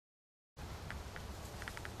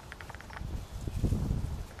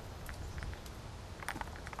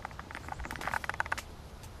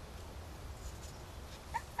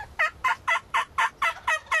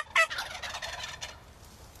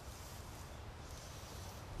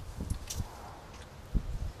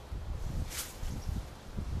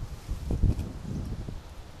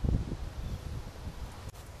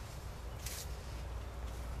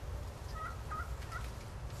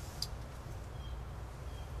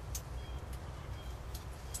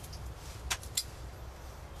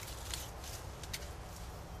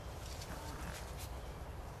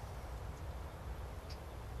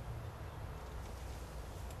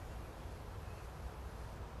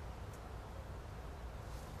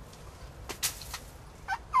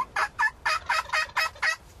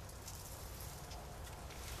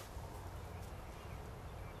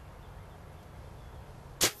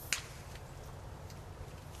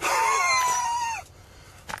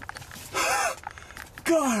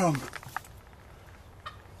got him!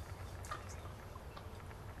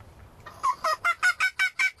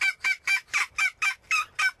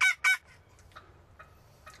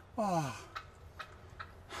 Oh.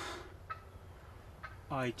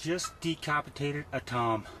 I just decapitated a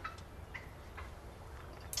tom.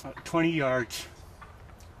 20 yards.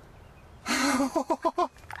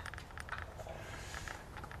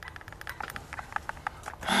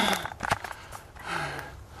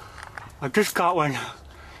 I've just got one.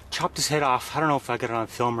 Chopped his head off. I don't know if I got it on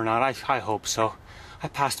film or not. I hope so. I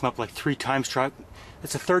passed him up like 3 times.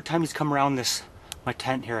 It's the 3rd time he's come around my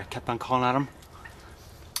tent here. I kept on calling at him.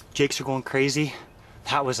 Jakes are going crazy.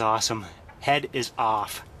 That was awesome. Head is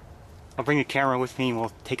off. I'll bring the camera with me and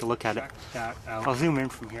we'll take a look at it. I'll zoom in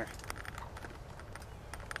from here.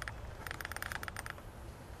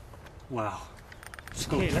 Wow.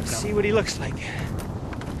 Okay, let's see what he looks like.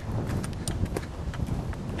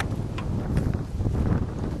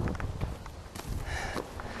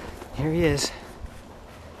 Here he is.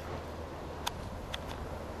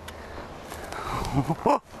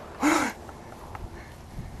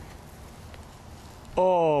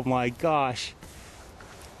 Oh my gosh.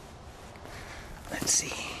 Let's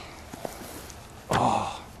see.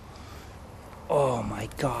 Oh my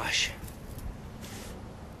gosh.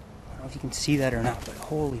 I don't know if you can see that or not, but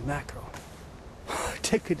holy mackerel.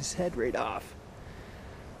 Took his head right off.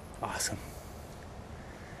 Awesome.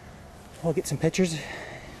 We'll get some pictures.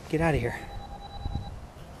 Get out of here.